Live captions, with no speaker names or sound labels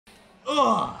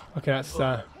Okay,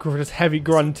 that's heavy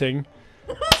grunting.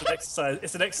 It's an exercise.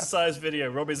 It's an exercise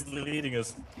video. Robbie's leading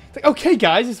us. Like, okay,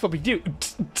 guys, this is what we do.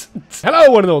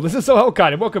 Hello, one and all. This is So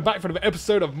Hellkind, and welcome back for another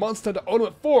episode of Monster Hunter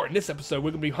Ultimate 4. In this episode,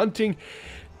 we're going to be hunting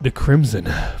the Crimson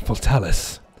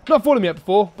Fatalis. Not fallen me yet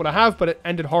before, but I have, but it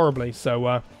ended horribly.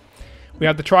 So we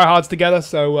have the tryhards together.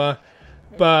 So,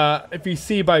 but if you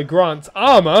see by Grant's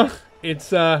armor,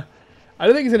 it's I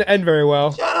don't think it's going to end very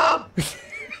well. Shut up!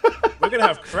 We're gonna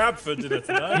have crab for dinner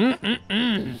tonight.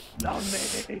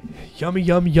 Yummy,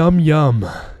 yum, yum, yum.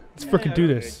 Let's frickin' do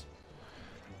this.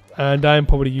 And I'm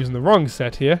probably using the wrong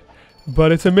set here,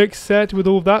 but it's a mixed set with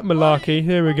all that malarkey.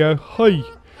 Here we go. Hi.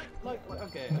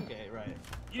 Okay, right.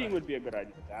 Eating would be a good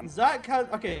idea. Damn. Zach has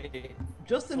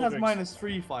Justin has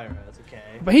 -3 fire res.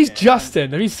 Okay. But he's Justin.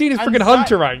 Have you seen his And frickin'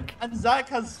 hunter rank? And Zach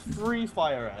has 3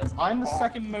 fire res. I'm the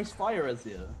second most fire res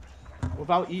here,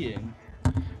 without eating.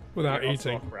 Without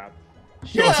eating. Crab.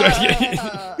 Yeah.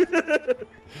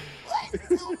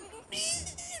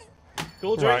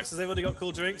 Cool drinks? Has everybody got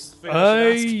cool drinks?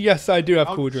 Yes, I do have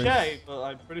cool drinks. Okay, but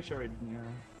I'm pretty sure he didn't.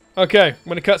 Okay,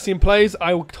 when the cutscene plays,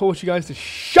 I will torch you guys to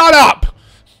shut up!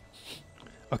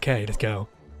 Okay, let's go.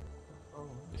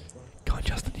 Come on,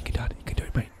 Justin, you can do it. You can do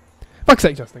it, mate. Fuck's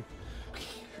sake, Justin.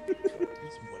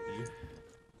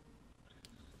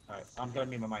 Alright, I'm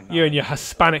gonna need my mind now. You and your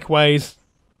Hispanic ways.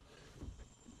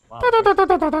 Wow. That's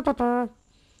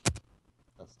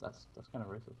kind of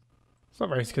racist. It's not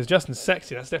racist because Justin's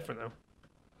sexy. That's different, though.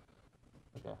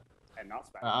 Okay. And not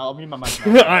Spanish. I'll mute my mic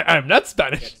now. I'm not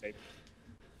Spanish.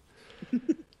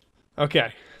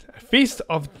 Okay, feast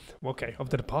of of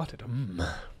the departed.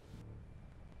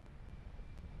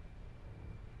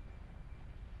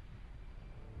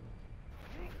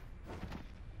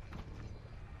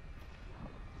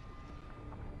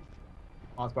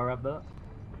 Honest bar wrap that.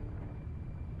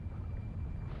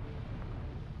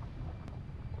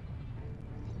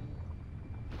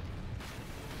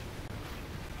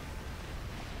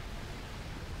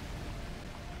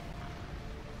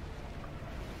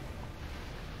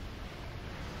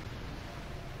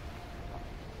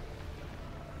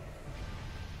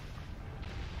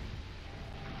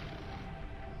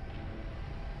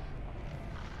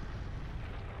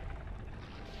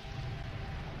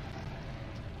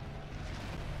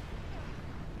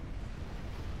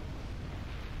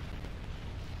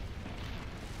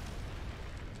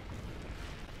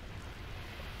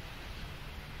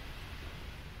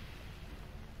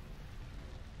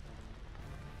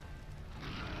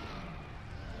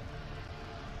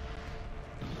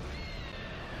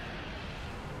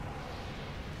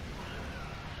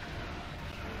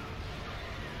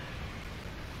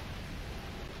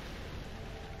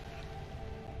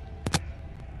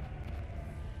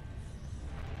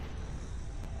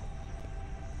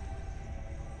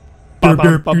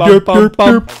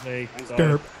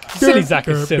 Silly Zach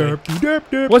is silly.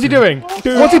 What's he doing?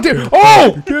 What's he doing?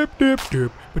 Oh!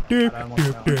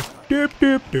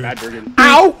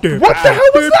 Ow! What the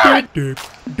hell was that?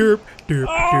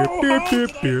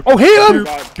 Oh, heal him!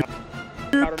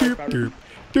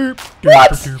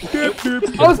 What?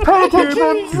 I was paying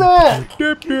attention to that!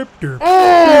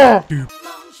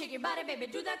 Shake your body, baby,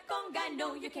 do that conga.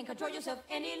 No, you can't control yourself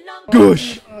any longer.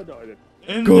 Gush!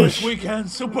 In Gush. this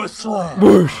weekend super slam.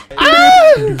 Bush!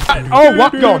 Oh,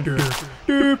 what god?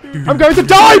 I'm going to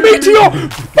die, Meteor!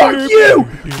 Fuck you!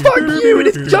 Fuck you and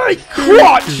this giant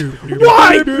crotch!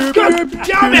 Why? God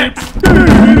damn it!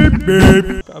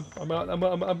 I'm at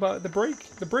the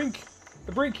brink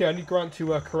here. I need Grant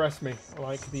to caress me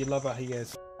like the lover he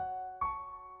is.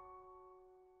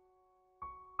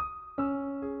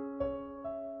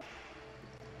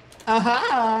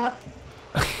 Aha!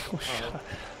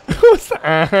 What's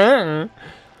that?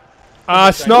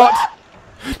 Snot!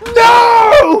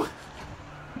 No!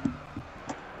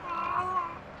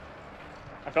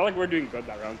 I felt like we're doing good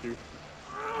that round too.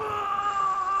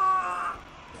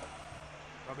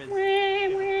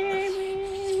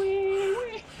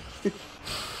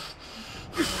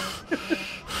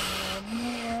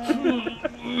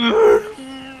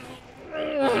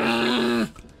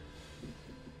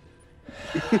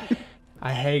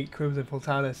 I hate Crimson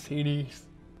Fatalis. He needs.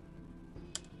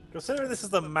 Considering this is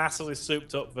the massively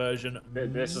souped up version,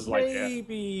 This is like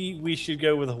maybe we should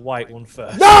go with a white one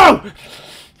first. No!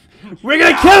 We're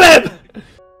gonna kill him!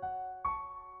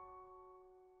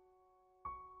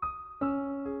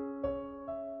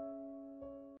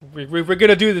 We're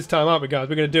gonna do this time, aren't we, guys?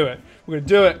 We're gonna do it. We're gonna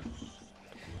do it.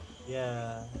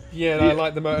 Yeah. Yeah, I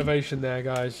like the motivation there,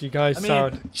 guys. You guys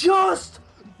sound. Just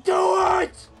do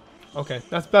it! Okay,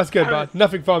 that's good, but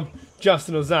nothing from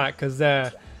Justin or Zach, because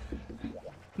they're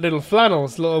little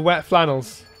flannels, little wet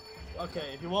flannels. Okay,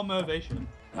 if you want motivation.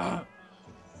 Yes!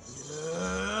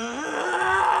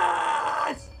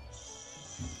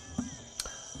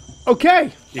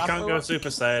 Okay. You can't go Super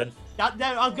Saiyan. No,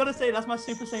 I was gonna say that's my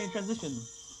Super Saiyan transition.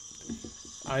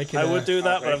 I can. I would do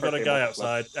that, but Okay, I've got a okay, guy well,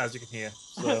 outside, as you can hear.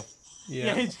 So,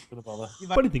 Yeah. it's- gonna bother.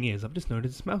 Funny thing is, I've just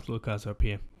noticed a mouse little cursor up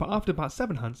here. But after about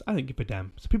 7 hunts, I don't give a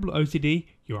damn. So people with OCD,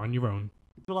 you're on your own.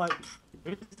 You're like,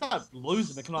 it's that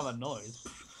losing making all that noise.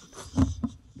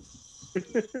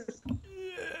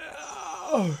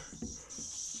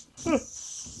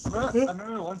 I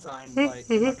remember one time, like,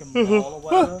 in like a mall or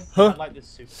whatever, I had like this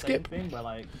Super Skip. Saiyan thing where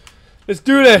like, Let's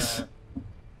do this.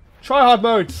 Try hard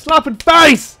mode. Slap and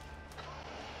face.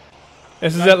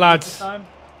 This is it, this lads. time,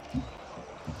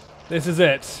 This is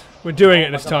it. We're doing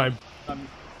it this time. that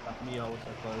Neo was so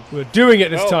close. We're doing it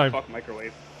this Oh, time. fuck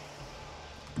microwave.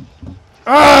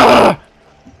 Ah!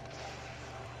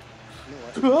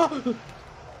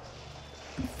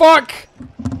 Fuck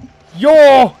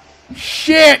your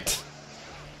shit.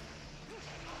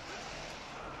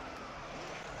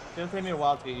 It's gonna take me a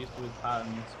while to get used to his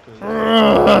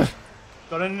patterns.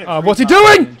 What's he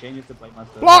doing?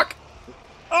 Block.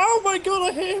 Oh my god,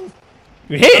 I hit him!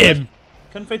 You hit him.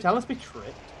 Can Fatalis be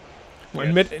tricked? What,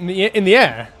 in the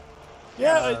air.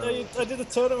 Yeah, I did a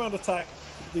turnaround attack.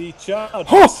 The charge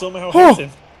Oh, somehow oh. hit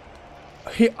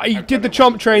him. He did the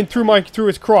chomp train through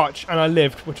his crotch, and I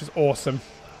lived, which is awesome.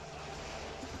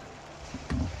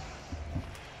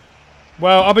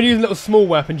 Well, I've been using little small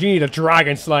weapons. You need a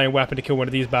dragon slaying weapon to kill one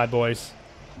of these bad boys.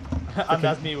 And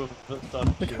that's me with the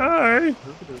stuff. Hey!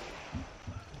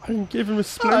 I can give him a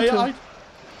splinter.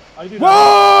 I do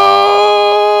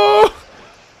Whoa!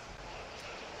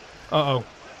 Uh-oh.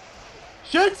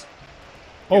 Shit!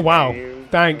 Oh, wow.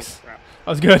 Thanks. Oh, crap.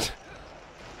 That was good.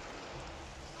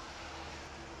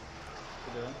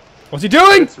 What's he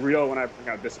doing? It's real when I bring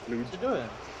out this flute. What you doing?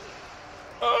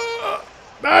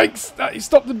 Thanks! He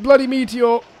stopped the bloody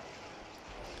meteor.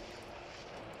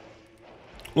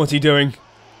 What's he doing?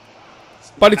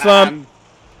 Body slam.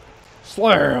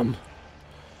 Slam.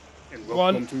 And 1,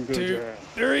 welcome to the 2, jam.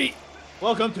 3.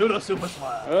 Welcome to the Super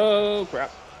Slam. Oh crap.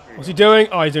 There you What's go. he doing?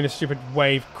 Oh, he's doing a stupid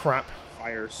wave crap.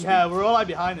 Fire sweep. Yeah, we're all like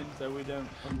behind him, so we don't.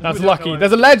 That's we don't lucky. know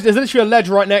There's a ledge. There's literally a ledge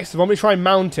right next to him. Want me to try and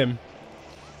mount him?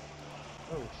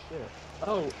 Oh shit.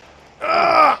 Oh.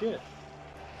 Ah! Shit.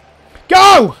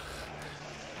 Go!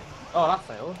 Oh, that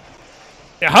failed.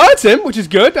 It hurt him, which is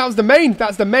good. That's the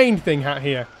main thing out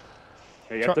here.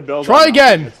 Yeah, you have to build try on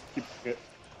again. mountains. Keep it.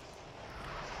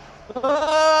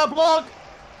 Block!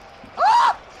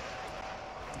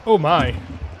 Oh my.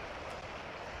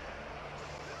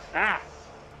 Ah!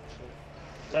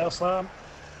 Tail slam.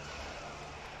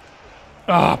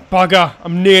 Ah, bugger.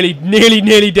 I'm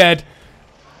nearly dead.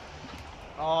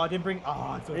 Oh, I didn't bring. Oh,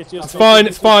 I thought It's just- It's fine,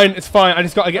 it's fine, it's fine. I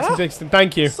just gotta get some distance.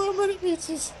 Thank you. So many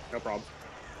meters. No problem.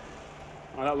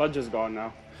 Oh, that ledge is gone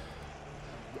now.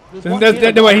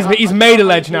 No way, he's made a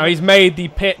ledge now. He's made the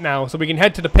pit now, so we can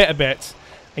head to the pit a bit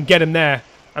and get him there.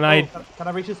 And Can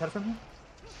I reach his head from here?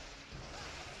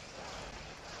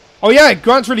 oh yeah,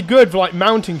 Grant's really good for like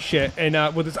mounting shit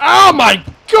and with his. Oh my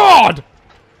god!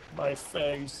 My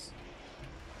face.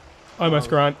 Almost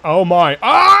Grant. Oh my.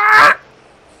 Ah! I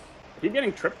keep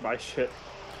getting tripped by shit.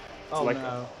 Oh like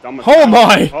no. dumb Oh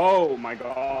my! Oh my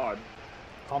god.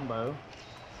 Combo.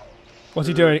 What's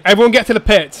he doing? Everyone get to the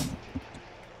pit.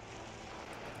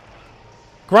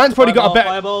 Grant's probably got a better.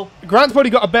 Fireball. Grant's probably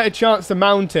got a better chance of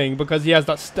mounting because he has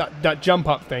that jump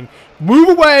up thing. Move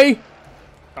away!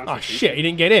 Oh shit, he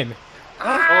didn't get in. Oh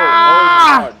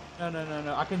my god.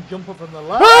 No. I can jump up from the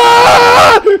left.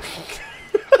 Ah!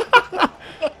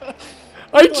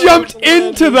 I jumped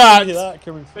into that.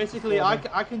 Basically, I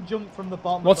can jump from the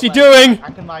bottom. What's of the he left. doing?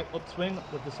 I can like upswing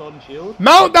with the sword and shield.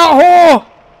 Mount that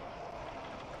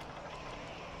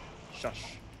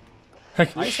Shush.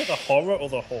 whore! I said the horror or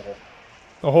the whore?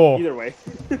 The whore. Either way.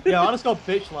 Yeah, I just got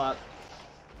bitch slapped.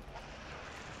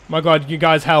 My god, you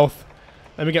guys' health.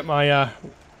 Let me get my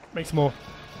make some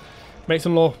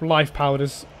more life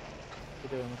powders.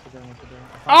 What's he doing?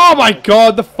 Oh my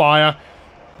god, the fire!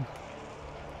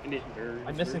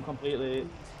 I missed him completely.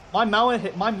 My mount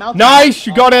hit. My mount. Nice,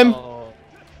 you got him. Oh.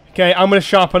 Okay, I'm gonna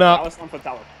sharpen up. Alice on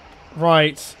Fatalis.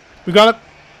 Right, we got it.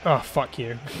 Oh fuck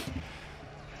you!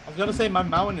 I was gonna say my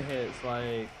mountain hits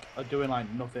like are doing like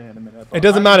nothing in a minute. It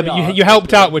doesn't matter, but you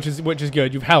helped out, which is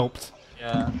good. You've helped.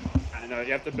 Yeah. I know,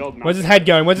 you have to build Where's his head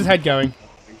going? Where's his head going?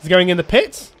 Is he going in the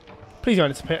pit? Please go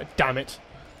in the pit. Damn it.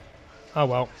 Oh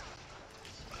well.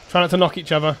 Try not to knock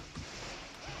each other.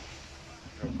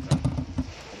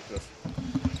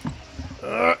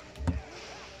 I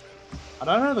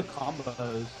don't know the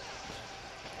combos.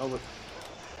 Oh, look.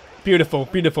 Beautiful,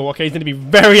 beautiful. Okay, he's going to be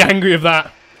very angry with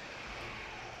that.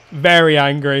 Very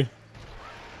angry.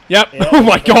 Yep. Yeah, Oh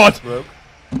my god. broke.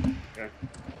 Okay.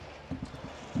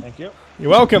 Thank you. You're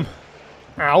welcome.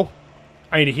 Ow.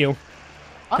 I need a heal.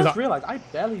 I 'Cause just realized I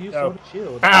barely use Oh. Sword of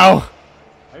Shield. Ow.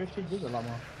 I wish you'd use a lot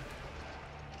more.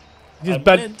 Just I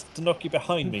bed. meant to knock you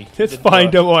behind me. It's Didn't fine,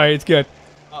 work. don't worry, it's good.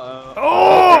 Uh-oh.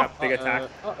 Oh! Crap, big attack.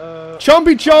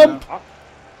 Chompy chomp!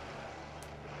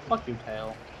 Fuck you,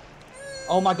 Tail.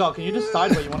 Oh my god, can you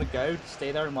decide where you want to go?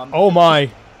 Stay there in one. Oh my.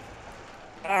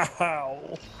 Ow.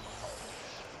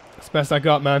 That's the best I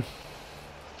got, man.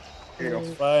 Here you go.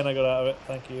 Fine, I got out of it.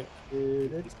 Thank you.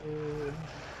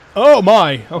 Oh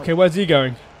my. Okay, where's he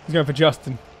going? He's going for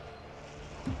Justin.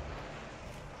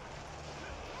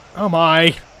 Oh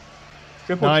my.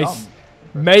 Triple Nice. jump.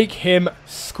 Make him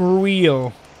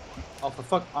squeal. Oh, for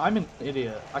fuck, I'm an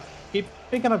idiot. I keep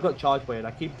thinking I've got charge weight.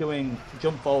 I keep doing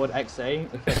jump forward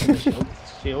XA, affecting the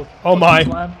shield. Oh my.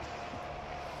 Slam.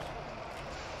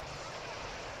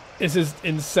 This is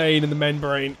insane in the men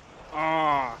brain.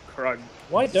 Ah, crud.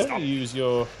 Why don't Stop. you use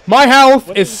your... My health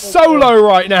What is is so that? low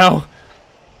right now.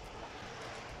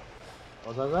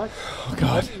 What was that, Zach? Oh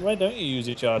god. Why don't you use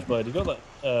your charge blade? You got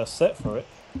that set for it.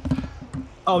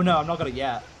 Oh no, I'm not gonna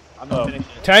yet. I'm not Oh. finished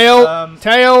it. Tail!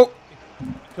 Tail!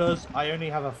 Because I only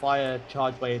have a fire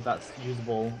charge blade that's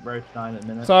usable road 9 at a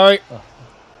minute. Sorry.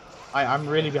 I'm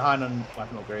really behind on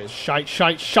weapon upgrades. Shite,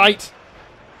 shite, shite!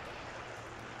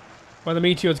 Where the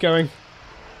meteor's going.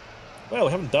 Well,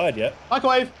 we haven't died yet.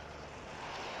 Microwave!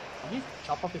 Can you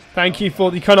chop off his Thank tail? you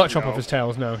for... You cannot chop No. off his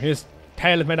tails, no. His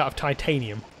tail is made out of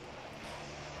titanium.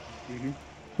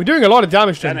 We're doing a lot of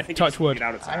damage to Then I him, think touch it's wood.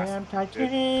 out its I ass. am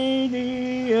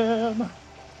titanium.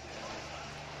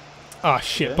 Ah,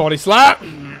 shit, body slap!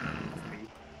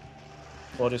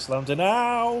 Body slammed in.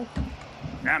 Ow!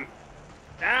 Damn.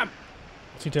 Damn.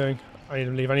 What's he doing? I need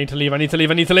to leave, I need to leave, I need to leave,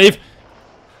 I need to leave!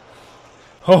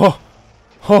 Oh!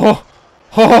 Oh!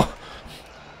 Oh!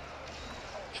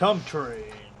 Chump train.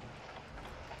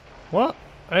 What?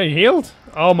 Are you healed?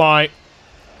 Oh my.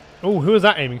 Oh, who was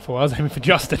that aiming for? I was aiming for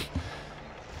Justin.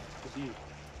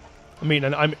 I mean,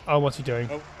 oh, what's he doing?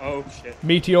 Oh shit.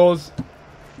 Meteors.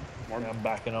 I'm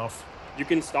backing off. You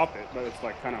can stop it, but it's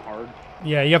like kind of hard.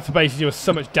 Yeah, you have to basically do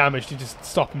so much damage to just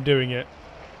stop him doing it.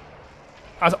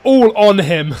 That's all on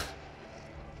him.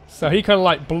 So he kind of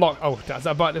like block. Oh, is that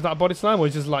a body slam, or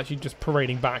is just like just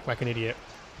parading back like an idiot?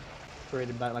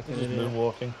 Paraded back like an Just idiot.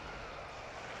 moonwalking.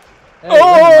 Hey,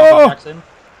 Oh! Michael Jackson.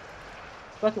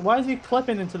 Fucking, why is he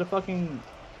clipping into the fucking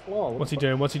floor? What's he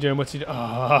doing? What's he doing? What's he doing?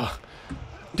 Ah,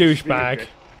 douchebag.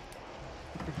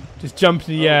 Just jump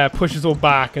in the air, push us all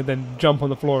back, and then jump on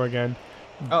the floor again.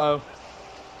 Uh-oh.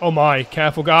 Oh my,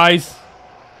 careful guys.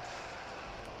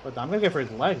 But I'm gonna go for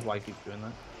his legs while he keeps doing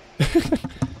that.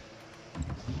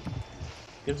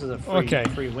 Gives us a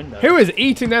free window. Who is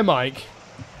eating their mic?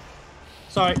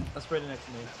 Sorry, that's right next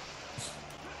to me.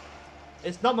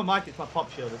 It's not my mic, it's my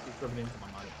pop shield. It's rubbing into my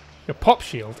mic. Your pop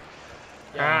shield.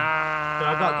 Yeah.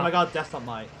 But I got a desktop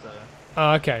mic, so.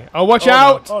 Okay. Oh, watch Oh,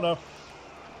 out! No. Oh no.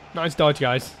 Nice dodge,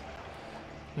 guys.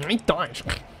 Nice dodge.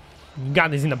 You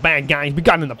got this in the bag, guys. We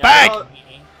got it in the bag!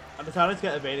 I'm deciding to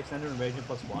get evade extender and raging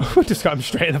 +1. Just got him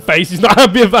straight in the face. He's not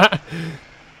happy with that.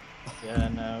 Yeah,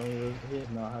 no, he's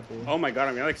not happy. Oh my god,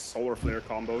 I'm getting like solar flare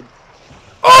comboed.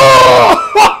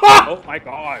 Oh! Oh my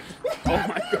god. Oh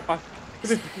my god.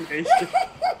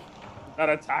 That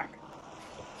attack.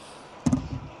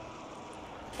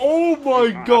 Oh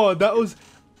my god, that was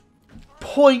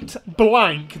point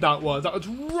blank. That was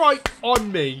right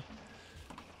on me.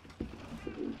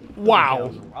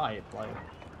 Wow. Right, like,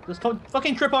 just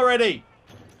fucking trip already.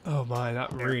 Oh my,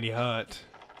 that really hurt.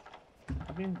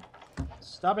 I've been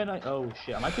stabbing. Oh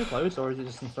shit, am I too close or is it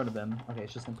just in front of him? Okay,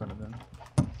 it's just in front of him.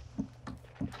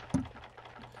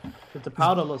 Because the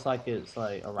powder looks like it's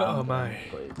like around. Oh my.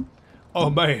 him, but- Oh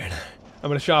man. I'm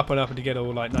gonna sharpen up and to get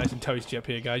all like nice and toasty up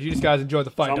here, guys. You guys enjoy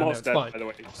the fight He's down there. almost It's dead, fine. by the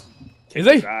way. Is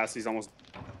he? His ass, he's almost...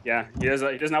 Yeah, he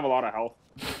doesn't have a lot of health.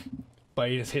 But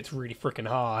he just hits really freaking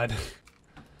hard. And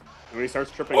when he starts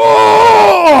tripping...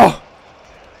 Oh!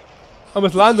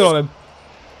 Almost landed on him.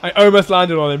 I almost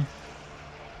landed on him.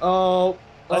 Oh.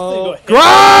 I think you got hit.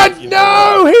 Grant!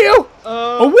 No! Heal!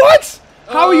 Oh, what?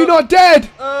 How are you not dead?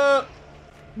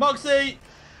 Moxie!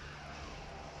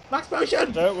 Max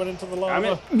potion! Don't run into the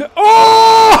lava. No.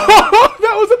 Oh!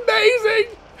 That was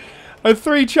amazing! I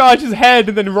 3 charges head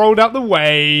and then rolled out the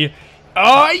way.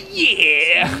 Oh,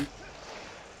 yeah!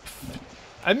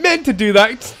 I meant to do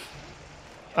that.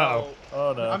 Uh-oh.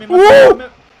 Oh no. I mean, Woo! okay, there we go.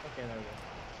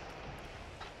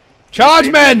 Charge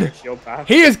men! Shield path.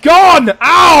 He is gone!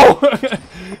 Ow!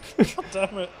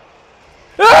 Damn it.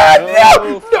 Ah,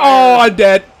 I'm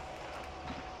dead.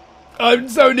 I'm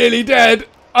so nearly dead.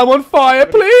 I'm on fire.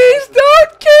 Please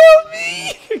don't kill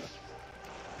me.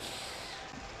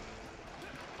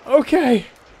 Okay.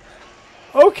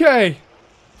 Okay.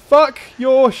 Fuck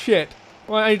your shit.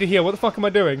 Well, I need to heal. What the fuck am I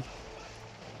doing?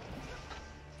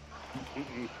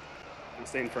 I'll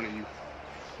stay in front of you.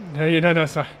 No,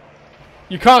 sir.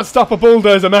 You can't stop a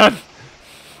bulldozer, man.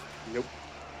 Nope.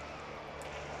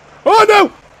 Oh,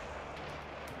 no!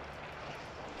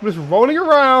 I'm just rolling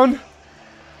around.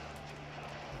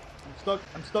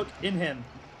 I'm stuck in him.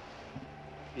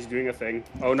 He's doing a thing.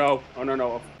 Oh no. Oh no,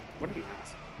 no. What did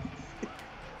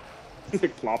he do?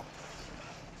 Plop.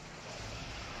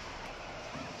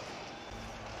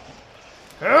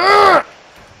 Ah!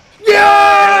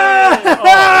 Yes!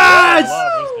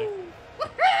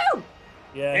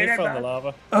 Yeah, he's from the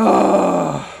lava.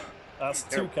 Oh, That's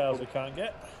 2 cows we can't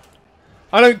get.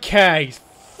 I don't care. He's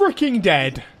freaking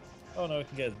dead. Oh no, we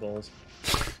can get his balls.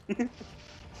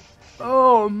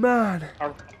 Oh, man.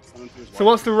 So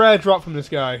what's the rare drop from this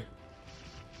guy?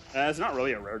 It's not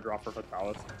really a rare drop for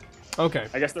Fatalis. Okay.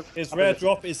 I guess his rare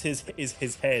drop is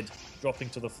his head dropping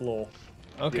to the floor.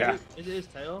 Okay. Yeah. Is it his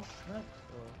tail? No?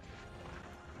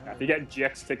 Yeah, if you get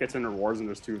GX tickets and rewards and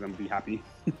there's 2 of them, be happy.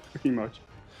 Pretty much.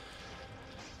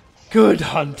 Good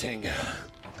hunting.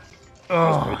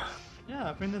 Oh. Yeah,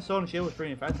 I think the sword and shield was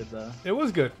pretty effective there. It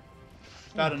was good.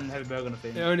 Better than heavy burger on a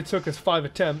thing. It only took us 5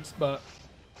 attempts, but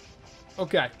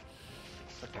okay.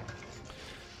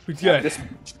 We good. This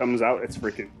comes out, it's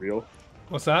freaking real.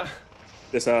 What's that?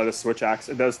 This switch axe,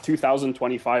 it does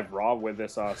 2025 raw with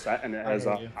this set, and it has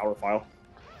a power file.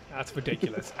 That's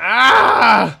ridiculous.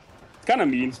 Ah! It's kind of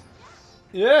mean.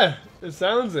 Yeah, it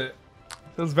sounds it.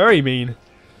 Sounds very mean.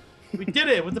 We did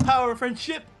it with the power of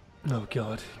friendship. Oh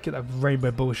god, get that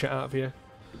rainbow bullshit out of here.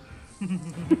 No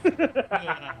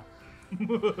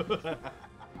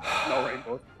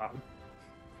rainbow.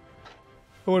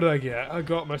 What did I get? I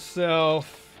got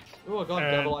myself Oh, I got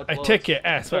Devil Eye a Plus. ticket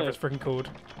S, whatever it's freaking called.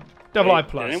 Devil Eye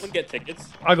Did Plus. anyone get tickets?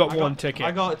 I got one ticket.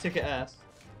 I got a ticket S.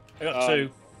 I got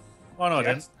 2. Oh no, I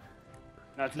didn't.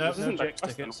 No, No, this isn't no like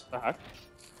GX tickets. What the heck?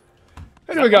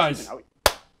 Anyway, guys.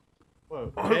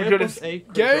 Whoa. Oh my goodness.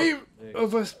 Game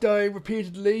of us dying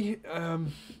repeatedly. That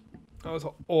was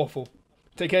awful.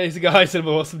 Take care, guys, and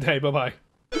have an awesome day. Bye bye.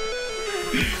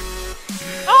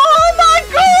 Oh my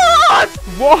god!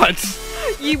 What?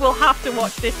 You will have to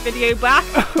watch this video back.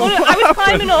 I was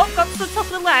climbing up, got to the top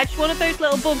of the ledge, one of those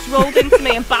little bugs rolled into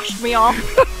me and bashed me off.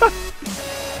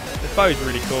 This bow's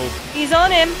really cool. He's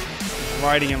on him.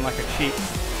 Riding him like a cheap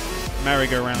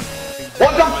merry-go-round.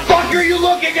 What the fuck are you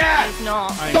looking at? He's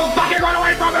not. Don't fucking run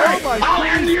away from me! I'll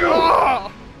end you!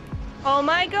 Oh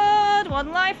my god,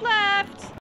 1 life left.